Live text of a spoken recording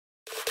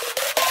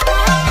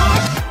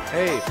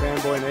Hey,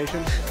 Fanboy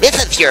Nation.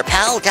 This is your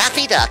pal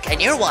Daffy Duck,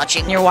 and you're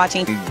watching. You're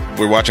watching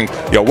Fanboy.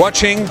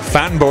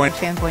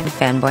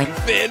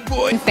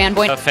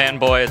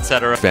 Fanboy,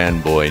 etc.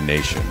 Fanboy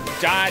Nation.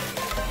 Dot,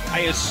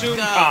 I assume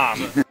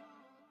Tom.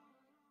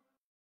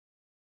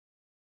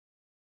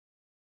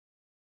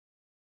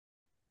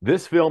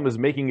 This film is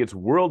making its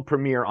world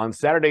premiere on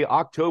Saturday,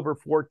 October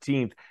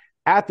 14th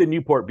at the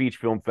Newport Beach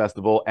Film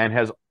Festival and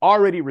has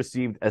already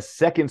received a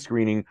second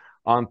screening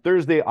on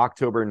Thursday,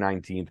 October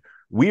 19th.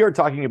 We are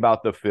talking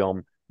about the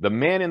film, The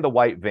Man in the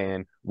White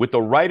Van, with the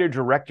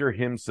writer-director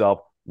himself,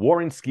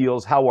 Warren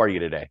Skeels. How are you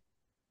today?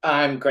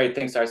 I'm great.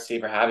 Thanks, RC,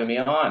 for having me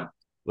on.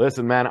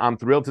 Listen, man, I'm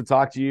thrilled to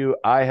talk to you.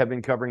 I have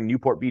been covering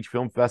Newport Beach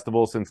Film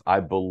Festival since,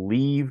 I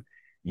believe,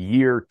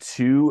 year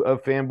 2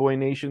 of Fanboy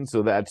Nation.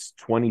 So that's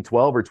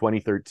 2012 or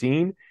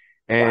 2013.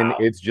 And Wow.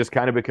 It's just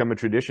kind of become a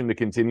tradition to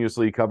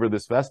continuously cover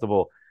this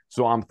festival.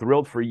 So I'm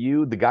thrilled for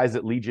you. The guys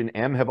at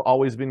LegionM have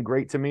always been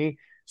great to me.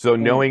 So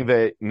knowing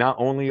that not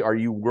only are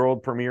you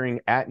world premiering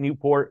at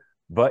Newport,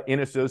 but in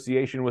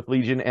association with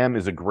LegionM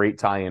is a great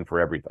tie-in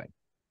for everything.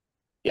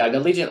 Yeah, no,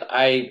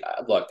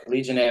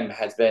 LegionM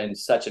has been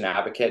such an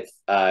advocate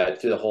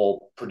through the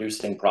whole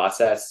producing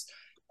process.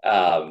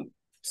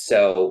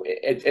 So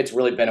it's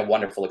really been a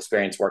wonderful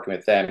experience working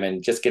with them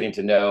and just getting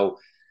to know,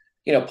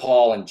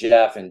 Paul and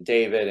Jeff and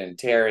David and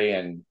Terry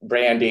and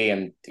Brandy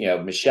and,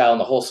 Michelle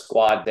and the whole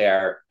squad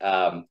there,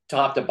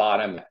 top to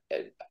bottom.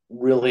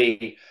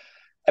 Really,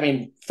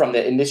 from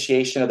the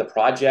initiation of the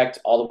project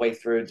all the way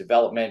through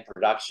development,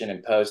 production,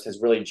 and post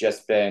has really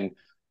just been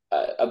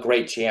a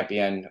great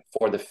champion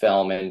for the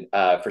film and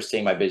for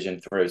seeing my vision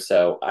through.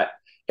 So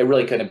it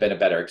really couldn't have been a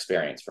better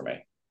experience for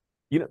me.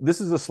 This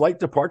is a slight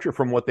departure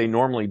from what they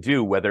normally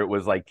do, whether it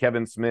was like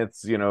Kevin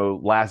Smith's,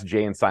 last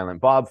Jay and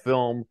Silent Bob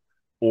film,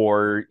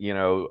 or,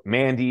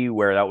 Mandy,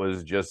 where that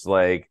was just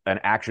like an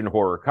action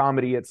horror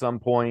comedy at some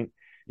point,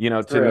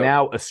 to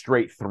now a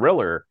straight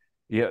thriller.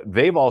 Yeah,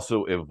 they've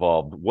also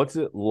evolved. What's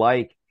it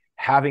like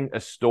having a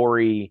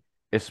story,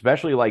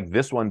 especially like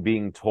this one,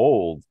 being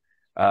told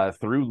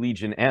through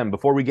LegionM,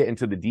 before we get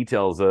into the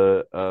details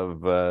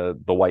of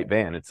the White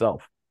Van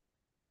itself?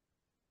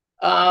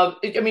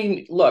 Look,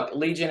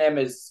 LegionM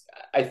is,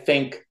 I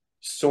think,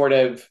 sort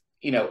of,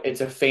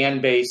 it's a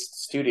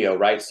fan-based studio,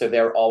 right? So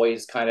they're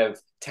always kind of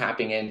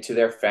tapping into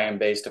their fan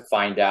base to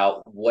find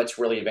out what's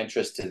really of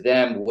interest to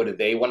them. What do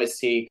they want to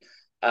see?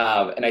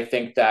 And I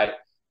think that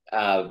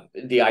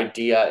the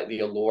idea, the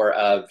allure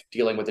of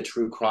dealing with a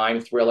true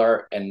crime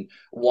thriller, and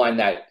one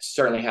that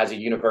certainly has a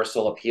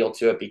universal appeal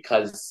to it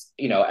because,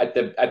 at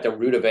the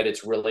root of it,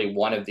 it's really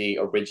one of the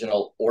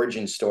original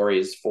origin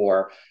stories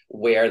for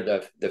where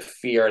the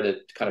fear,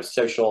 the kind of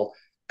social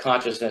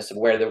consciousness of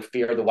where the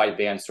fear of the white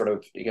van sort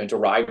of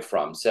derived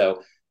from.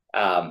 So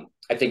I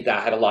think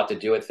that had a lot to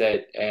do with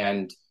it,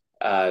 and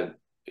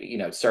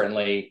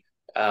certainly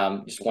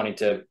just wanting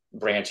to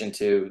branch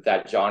into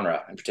that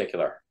genre in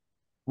particular.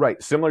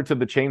 Right, similar to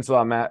the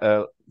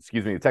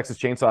the Texas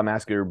Chainsaw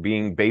Massacre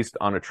being based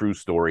on a true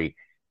story.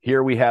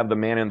 Here we have The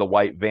Man in the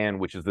White Van,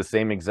 which is the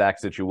same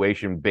exact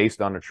situation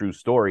based on a true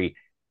story.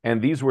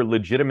 And these were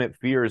legitimate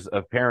fears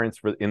of parents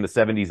in the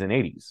 70s and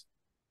 80s.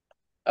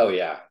 Oh,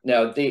 yeah.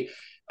 No, look, the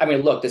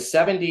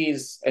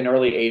 70s and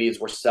early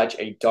 80s were such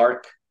a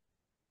dark,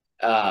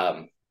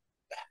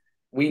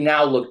 we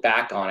now look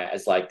back on it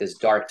as like this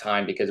dark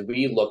time because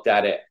we looked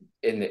at it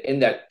in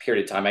that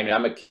period of time.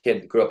 I'm a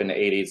kid, grew up in the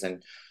 80s,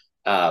 and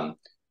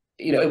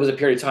it was a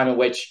period of time in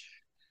which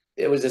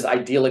it was this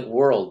idyllic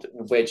world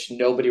in which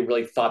nobody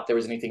really thought there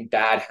was anything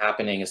bad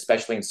happening,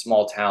 especially in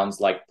small towns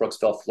like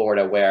Brooksville,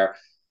 Florida, where,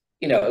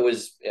 it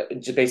was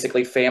just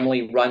basically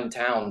family-run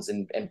towns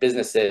and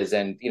businesses.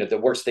 And, the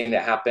worst thing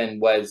that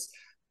happened was,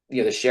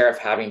 the sheriff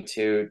having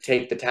to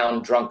take the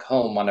town drunk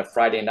home on a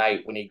Friday night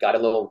when he got a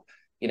little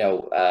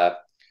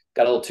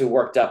too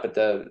worked up at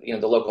the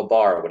local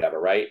bar or whatever,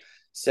 right?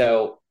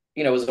 So,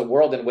 it was a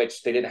world in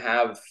which they didn't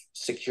have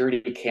security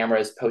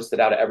cameras posted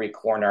out at every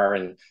corner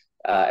and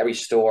every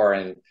store.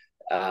 And,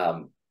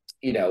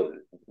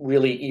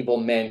 really evil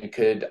men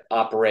could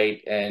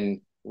operate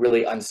in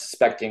really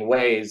unsuspecting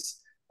ways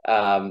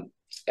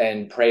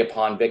and prey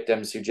upon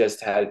victims who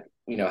just had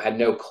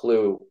no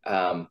clue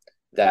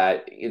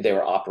that they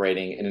were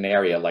operating in an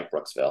area like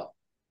Brooksville.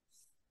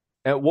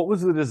 And what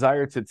was the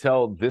desire to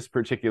tell this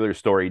particular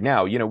story?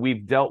 Now,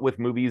 we've dealt with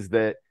movies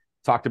that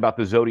talked about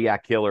the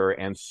Zodiac Killer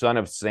and Son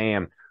of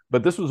Sam,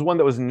 but this was one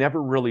that was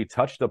never really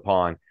touched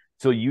upon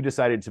till you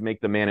decided to make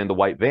The Man in the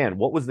White Van.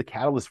 What was the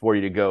catalyst for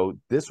you to go,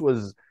 this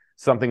was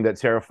something that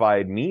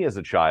terrified me as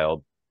a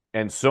child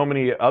and so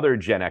many other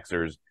Gen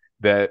Xers,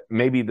 that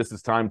maybe this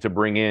is time to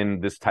bring in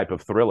this type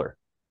of thriller?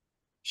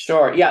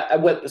 Sure. Yeah.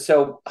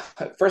 So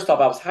first off,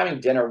 I was having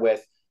dinner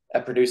with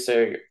a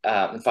producer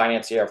and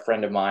financier, a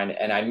friend of mine,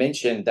 and I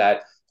mentioned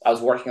that I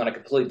was working on a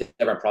completely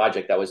different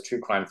project that was true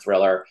crime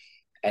thriller.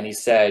 And he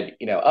said,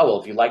 oh, well,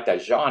 if you like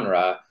that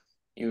genre,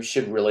 you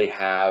should really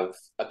have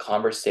a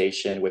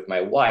conversation with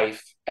my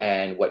wife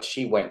and what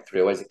she went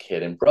through as a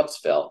kid in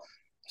Brooksville.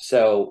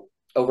 So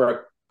over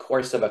a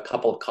course of a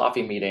couple of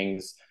coffee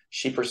meetings,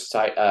 she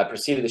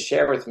proceeded to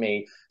share with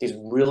me these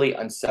really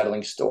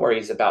unsettling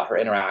stories about her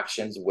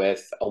interactions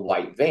with a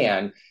white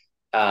van.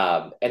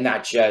 And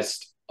that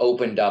just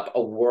opened up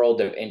a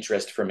world of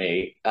interest for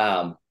me.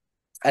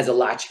 As a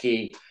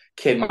latchkey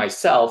kid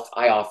myself,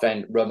 I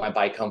often rode my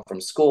bike home from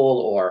school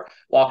or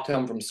walked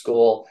home from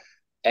school.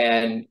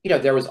 And,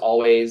 there was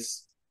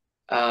always,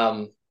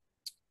 there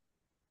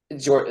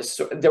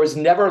was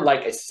never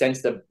like a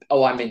sense of,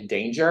 oh, I'm in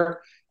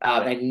danger.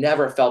 And I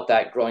never felt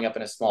that growing up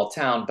in a small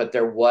town, but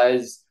there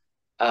was,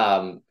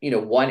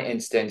 one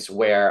instance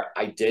where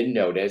I did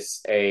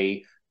notice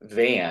a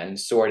van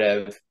sort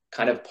of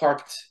kind of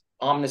parked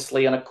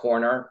ominously on a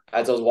corner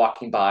as I was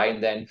walking by.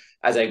 And then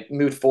as I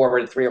moved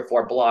forward 3 or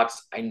 4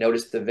 blocks, I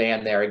noticed the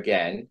van there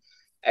again.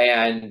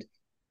 And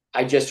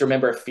I just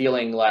remember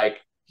feeling like,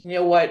 you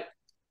know what?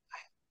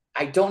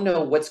 I don't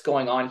know what's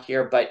going on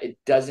here, but it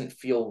doesn't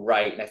feel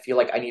right. And I feel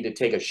like I need to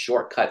take a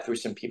shortcut through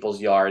some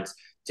people's yards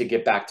to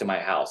get back to my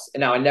house.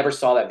 And now I never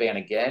saw that van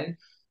again.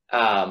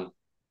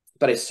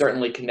 But it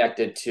certainly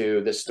connected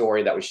to the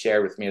story that was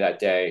shared with me that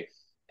day.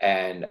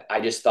 And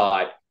I just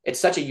thought it's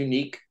such a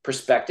unique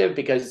perspective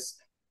because,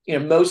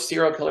 most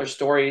serial killer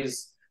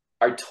stories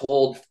are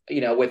told,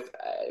 with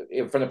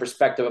from the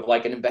perspective of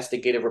like an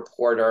investigative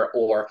reporter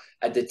or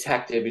a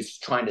detective who's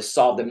trying to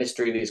solve the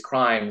mystery of these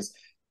crimes.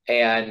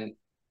 And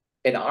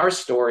in our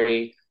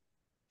story,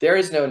 there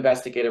is no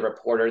investigative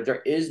reporter.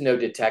 There is no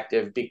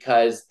detective,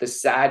 because the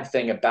sad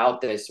thing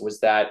about this was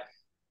that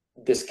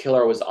this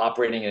killer was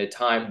operating at a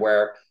time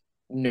where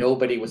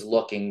nobody was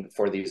looking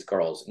for these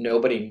girls.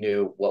 Nobody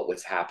knew what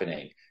was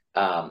happening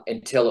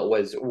until it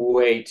was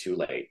way too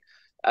late.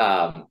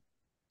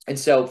 And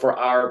so for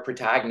our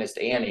protagonist,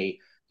 Annie,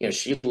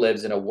 she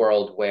lives in a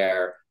world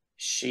where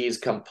she's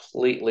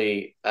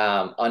completely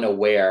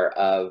unaware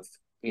of,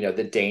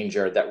 the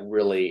danger that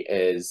really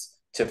is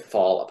to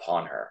fall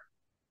upon her.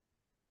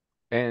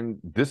 And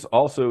this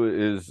also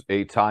is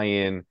a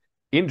tie-in,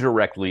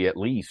 indirectly at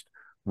least,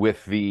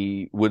 with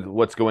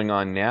what's going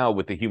on now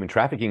with the human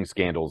trafficking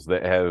scandals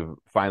that have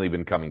finally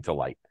been coming to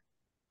light.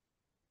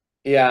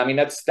 Yeah, I mean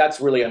that's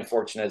really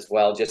unfortunate as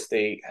well. Just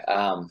the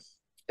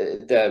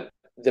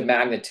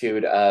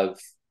magnitude of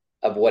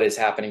what is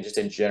happening just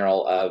in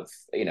general, of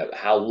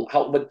how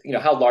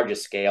large a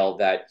scale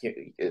that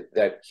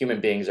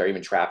human beings are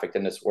even trafficked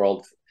in this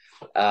world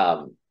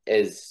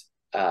is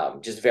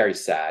just very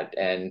sad.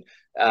 And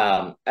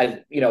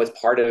as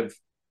part of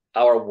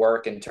our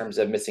work in terms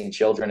of missing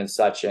children and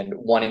such, and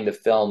wanting the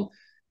film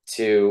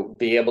to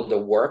be able to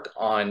work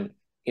on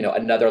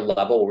another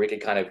level where we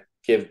could kind of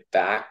give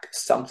back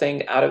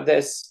something out of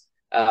this,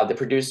 the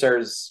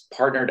producers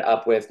partnered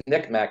up with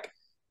NCMEC,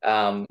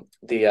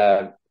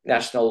 the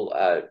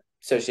National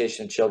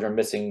Association of Children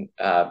Missing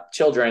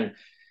Children,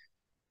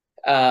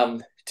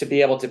 to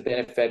be able to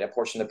benefit a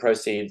portion of the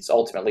proceeds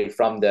ultimately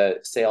from the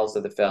sales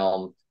of the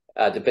film,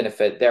 to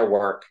benefit their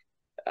work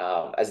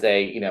as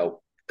they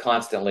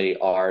constantly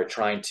are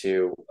trying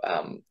to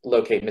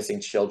locate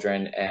missing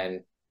children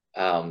and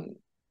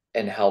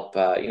help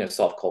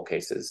solve cold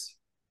cases.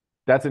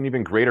 That's an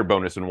even greater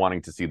bonus in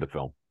wanting to see the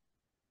film.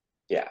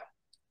 Yeah,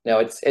 no,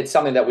 it's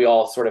something that we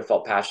all sort of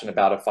felt passionate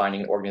about, of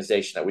finding an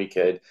organization that we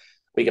could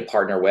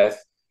partner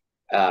with,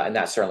 and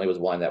that certainly was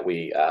one that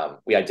we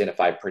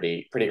identified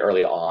pretty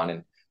early on.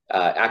 And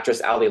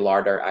actress Ali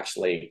Larder,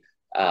 actually,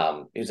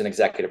 who's an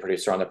executive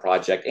producer on the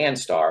project and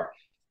star,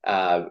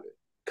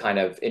 kind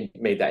of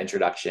made that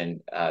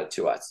introduction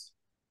to us.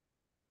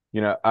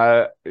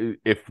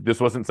 If this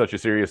wasn't such a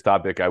serious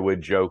topic, I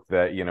would joke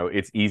that,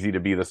 it's easy to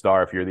be the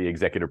star if you're the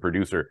executive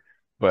producer.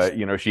 But,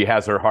 she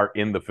has her heart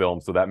in the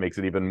film, so that makes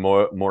it even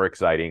more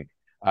exciting.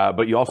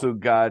 But you also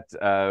got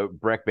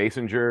Breck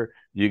Basinger,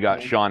 you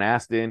got Sean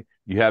Astin.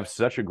 You have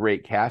such a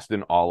great cast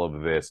in all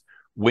of this.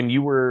 When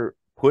you were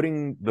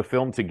putting the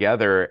film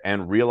together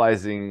and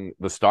realizing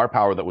the star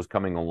power that was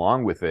coming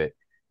along with it,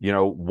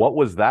 what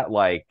was that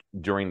like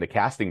during the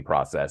casting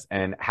process?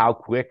 And how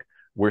quick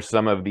were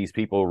some of these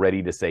people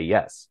ready to say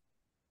yes?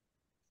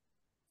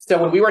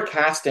 So when we were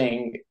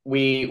casting,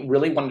 we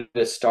really wanted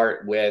to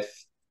start with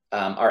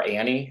our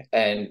Annie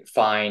and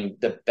find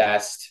the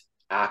best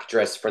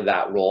actress for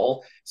that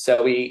role.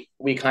 So we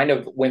kind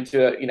of went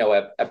through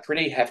a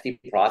pretty hefty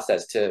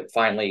process to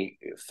finally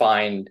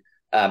find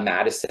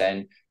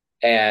Madison.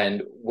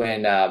 And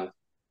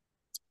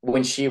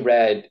when she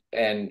read,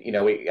 and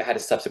we had a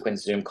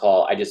subsequent Zoom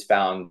call, I just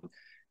found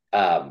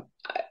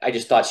I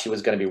just thought she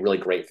was going to be really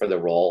great for the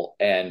role.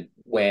 And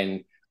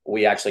when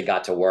we actually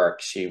got to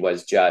work, she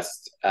was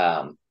just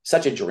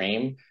such a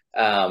dream.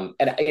 And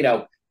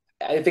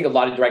I think a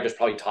lot of directors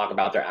probably talk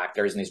about their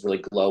actors in these really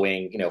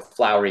glowing,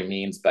 flowery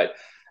means, but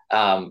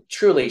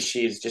truly,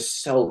 she's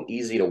just so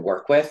easy to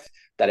work with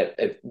that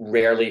it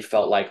rarely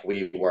felt like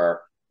we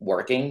were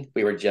working.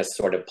 We were just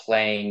sort of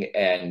playing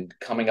and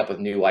coming up with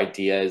new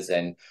ideas.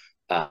 And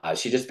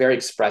she's just very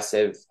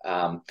expressive.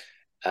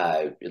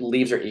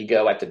 Leaves her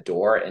ego at the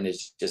door and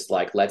is just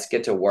like, let's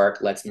get to work.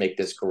 Let's make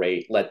this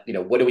great. What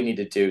do we need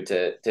to do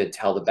to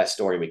tell the best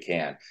story we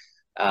can?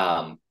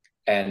 Sean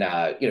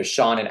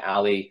and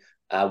Ali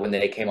when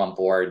they came on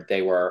board.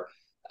 They were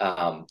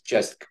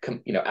just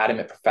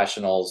adamant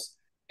professionals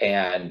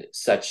and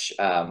such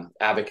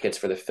advocates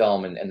for the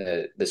film and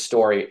the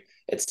story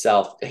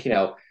itself.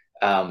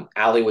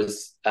 Allie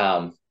was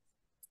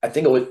I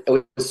think it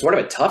was sort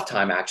of a tough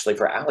time actually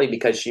for Allie,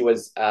 because she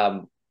was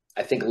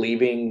I think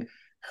leaving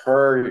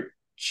her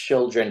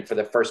children for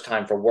the first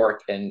time for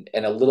work in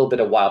a little bit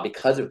of while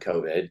because of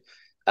COVID.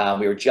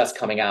 We were just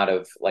coming out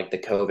of like the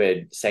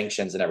COVID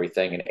sanctions and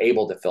everything, and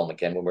able to film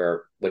again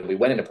when we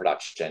went into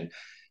production.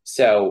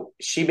 So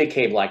she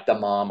became like the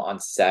mom on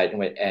set,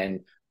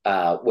 and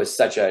was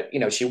such a,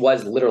 she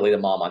was literally the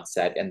mom on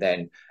set, and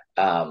then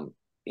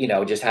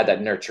just had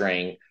that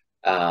nurturing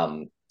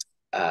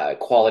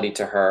quality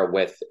to her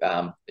with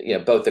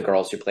both the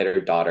girls who played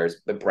her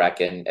daughters,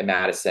 Breck and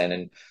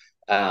Madison,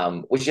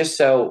 and was just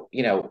so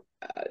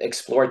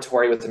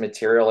exploratory with the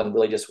material, and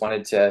really just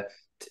wanted to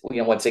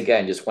once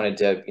again just wanted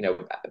to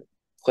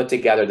put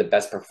together the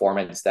best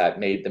performance that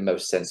made the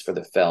most sense for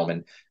the film.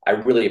 And I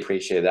really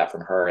appreciated that from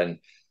her. And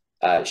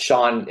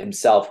Sean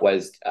himself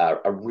was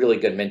a really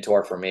good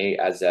mentor for me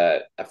as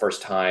a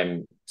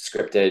first-time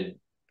scripted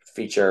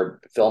feature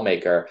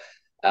filmmaker.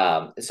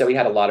 So we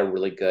had a lot of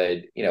really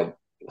good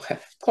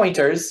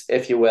pointers,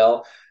 if you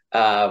will,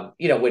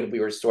 when we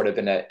were sort of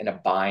in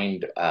a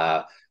bind,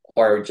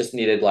 or just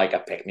needed like a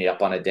pick me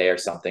up on a day or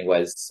something,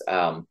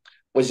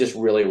 was just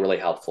really, really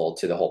helpful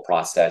to the whole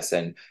process.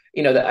 And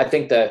I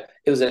think it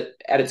was at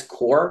its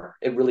core,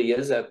 it really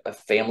is a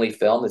family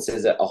film. This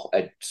is a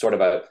sort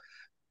of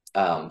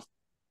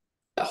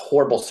a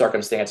horrible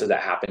circumstances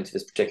that happened to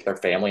this particular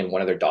family and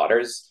one of their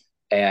daughters,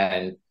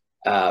 and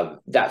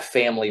that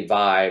family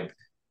vibe.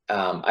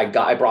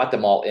 I brought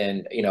them all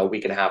in, a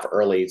week and a half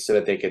early, so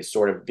that they could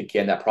sort of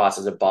begin that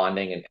process of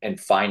bonding and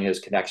finding those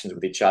connections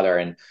with each other.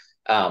 And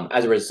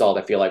as a result,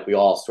 I feel like we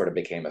all sort of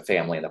became a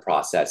family in the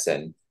process,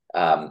 and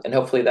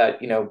hopefully that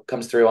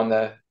comes through in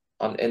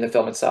the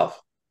film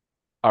itself.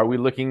 Are we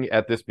looking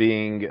at this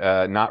being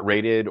not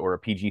rated or a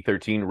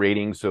PG-13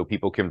 rating, so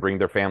people can bring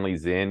their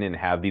families in and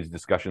have these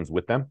discussions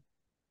with them?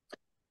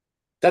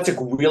 That's a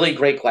really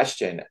great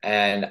question,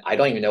 and I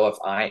don't even know if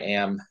I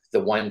am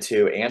the one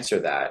to answer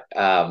that.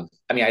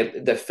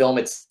 The film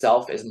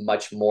itself is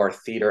much more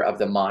theater of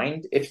the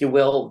mind, if you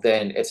will,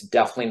 than it's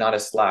definitely not a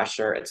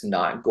slasher. It's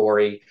not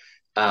gory,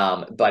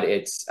 but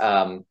it's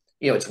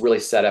it's really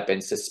set up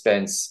in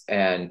suspense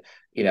and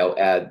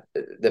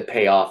the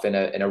payoff in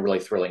a really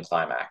thrilling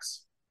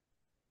climax.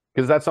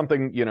 Because that's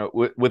something,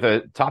 with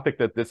a topic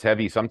that this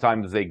heavy,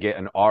 sometimes they get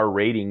an R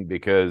rating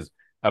because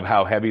of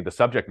how heavy the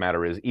subject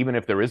matter is, even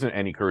if there isn't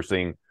any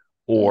cursing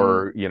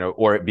or,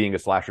 or it being a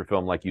slasher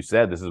film, like you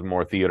said, this is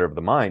more theater of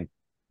the mind.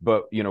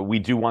 But, we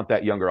do want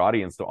that younger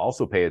audience to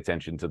also pay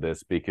attention to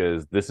this,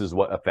 because this is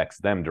what affects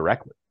them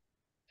directly.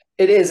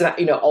 It is.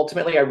 And,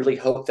 ultimately, I really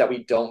hope that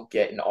we don't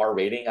get an R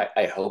rating.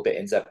 I hope it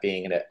ends up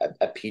being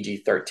a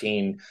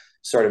PG-13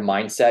 sort of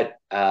mindset,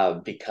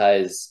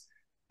 because,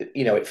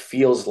 it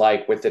feels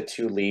like with the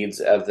two leads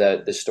of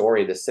the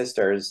story, the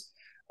sisters,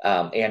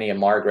 Annie and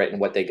Margaret,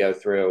 and what they go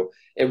through,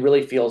 it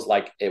really feels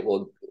like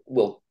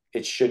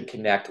it should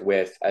connect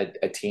with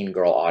a teen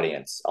girl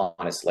audience,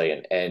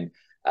 honestly. And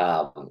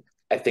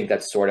I think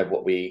that's sort of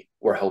what we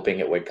were hoping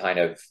it would kind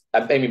of,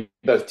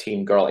 both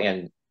teen girl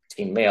and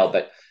teen male,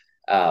 but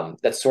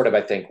that's sort of,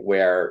 I think,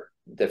 where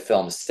the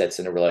film sits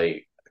in a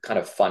really kind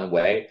of fun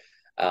way.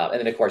 And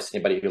then, of course,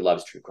 anybody who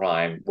loves true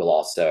crime will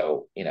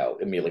also,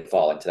 immediately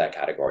fall into that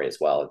category as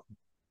well.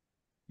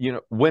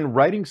 When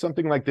writing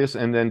something like this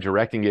and then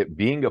directing it,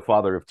 being a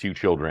father of two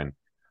children,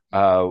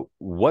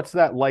 what's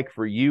that like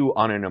for you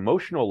on an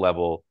emotional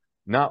level?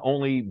 Not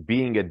only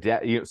being a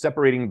dad,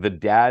 separating the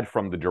dad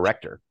from the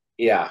director.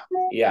 Yeah.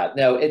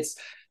 No,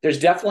 there's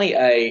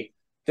definitely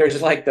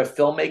there's like the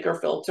filmmaker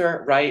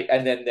filter, right?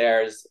 And then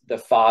there's the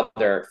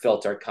father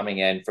filter coming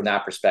in from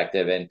that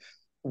perspective. And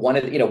one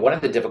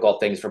of the difficult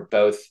things for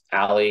both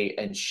Allie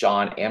and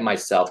Sean and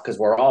myself, because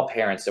we're all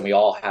parents and we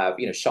all have,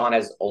 Sean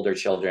has older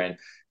children.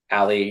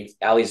 Allie's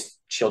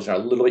children are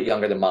a little bit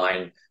younger than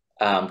mine,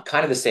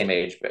 kind of the same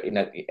age, but we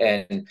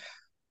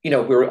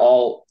were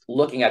all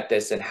looking at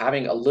this and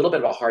having a little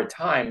bit of a hard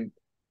time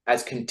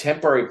as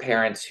contemporary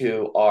parents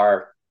who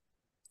are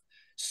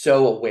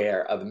so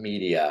aware of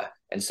media.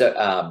 And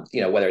so,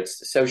 whether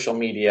it's social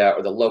media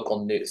or the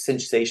local news,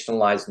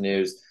 sensationalized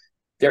news,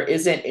 there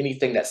isn't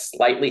anything that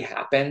slightly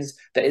happens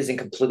that isn't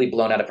completely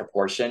blown out of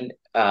proportion.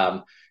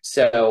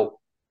 So,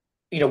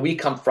 we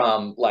come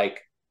from like,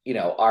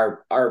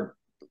 our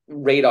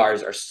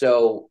radars are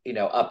so,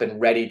 up and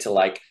ready to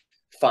like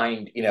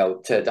find,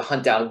 to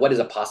hunt down what is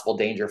a possible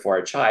danger for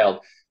a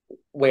child,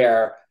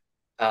 where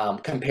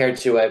compared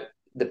to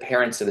the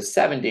parents of the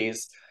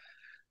 70s,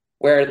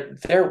 where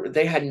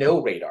they had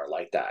no radar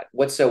like that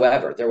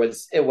whatsoever.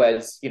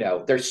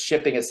 They're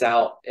shipping us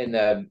out in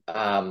the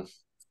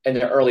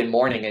early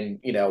morning, and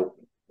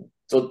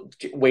so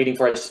waiting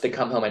for us to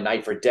come home at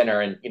night for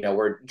dinner, and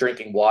we're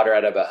drinking water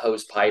out of a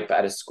hose pipe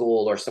at a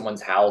school or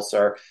someone's house,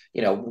 or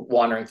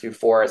wandering through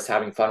forests,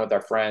 having fun with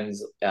our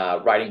friends,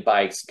 riding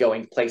bikes,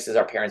 going places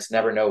our parents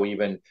never know we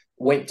even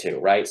went to,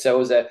 right? So it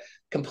was a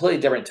completely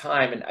different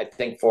time, and I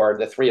think for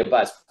the three of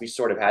us, we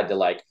sort of had to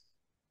like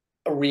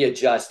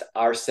readjust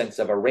our sense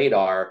of a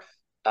radar,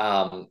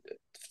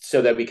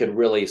 so that we could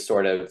really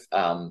sort of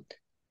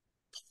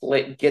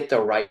get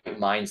the right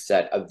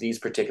mindset of these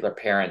particular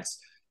parents,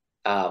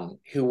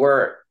 who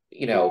were,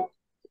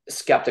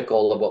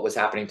 skeptical of what was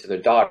happening to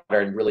their daughter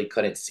and really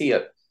couldn't see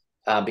it,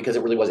 because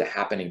it really wasn't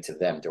happening to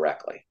them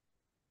directly.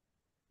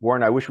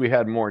 Warren, I wish we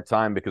had more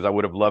time because I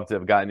would have loved to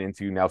have gotten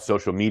into now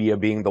social media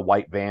being the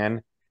white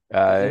van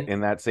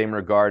in that same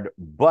regard.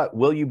 But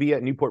will you be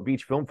at Newport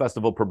Beach Film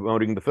Festival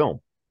promoting the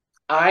film?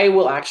 I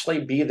will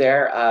actually be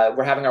there.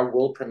 We're having our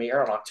world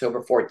premiere on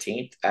October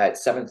 14th at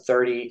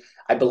 7:30,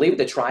 I believe,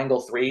 the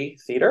Triangle 3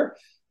 Theater.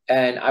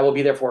 And I will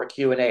be there for a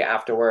Q&A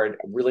afterward.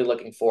 Really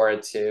looking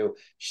forward to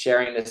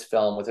sharing this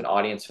film with an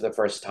audience for the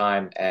first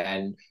time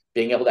and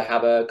being able to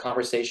have a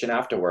conversation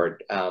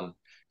afterward.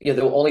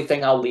 The only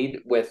thing I'll lead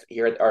with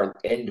here, or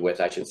end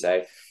with, I should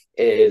say,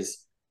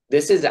 is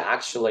this is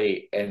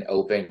actually an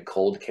open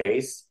cold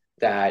case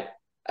that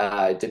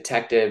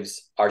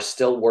detectives are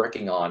still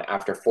working on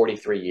after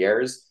 43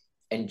 years.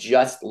 And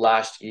just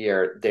last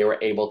year, they were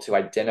able to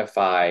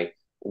identify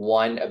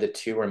one of the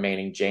two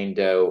remaining Jane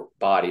Doe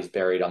bodies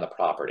buried on the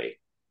property.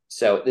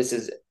 So this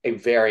is a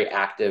very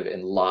active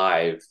and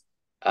live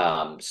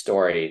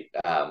story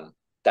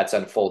that's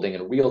unfolding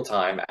in real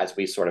time as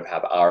we sort of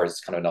have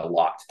ours kind of in a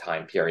locked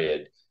time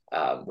period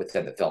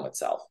within the film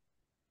itself.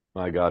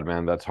 My God,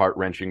 man, that's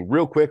heart-wrenching.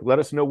 Real quick, let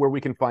us know where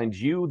we can find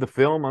you, the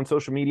film, on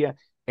social media,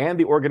 and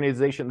the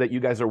organization that you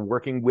guys are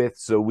working with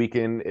so we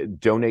can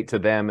donate to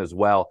them as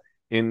well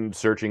in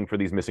searching for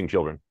these missing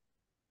children.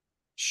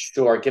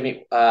 Sure. Give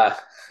me, I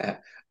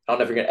don't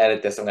know if you're going to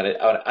edit this. I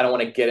don't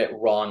want to get it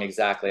wrong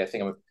exactly. I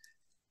think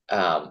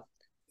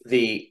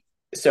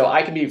so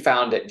I can be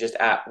found just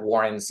at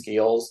Warren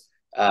Skeels,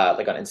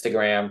 like on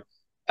Instagram,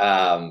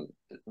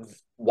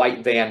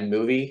 White Van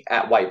Movie,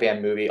 at White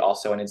Van Movie,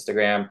 also on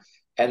Instagram.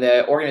 And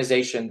the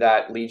organization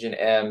that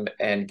LegionM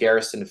and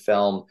Garrison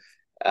Film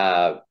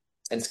and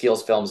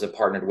Skeels Films have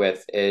partnered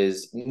with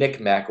is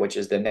NCMEC, which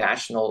is the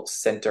National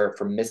Center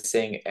for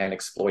Missing and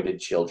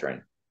Exploited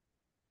Children.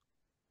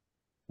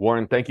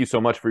 Warren, thank you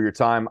so much for your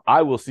time.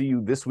 I will see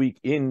you this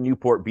week in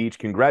Newport Beach.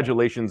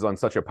 Congratulations on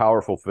such a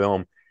powerful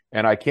film.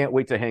 And I can't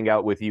wait to hang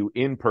out with you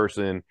in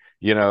person,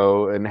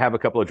 and have a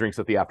couple of drinks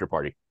at the after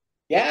party.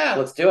 Yeah,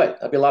 let's do it.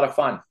 It'll be a lot of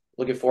fun.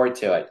 Looking forward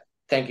to it.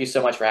 Thank you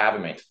so much for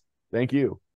having me. Thank you.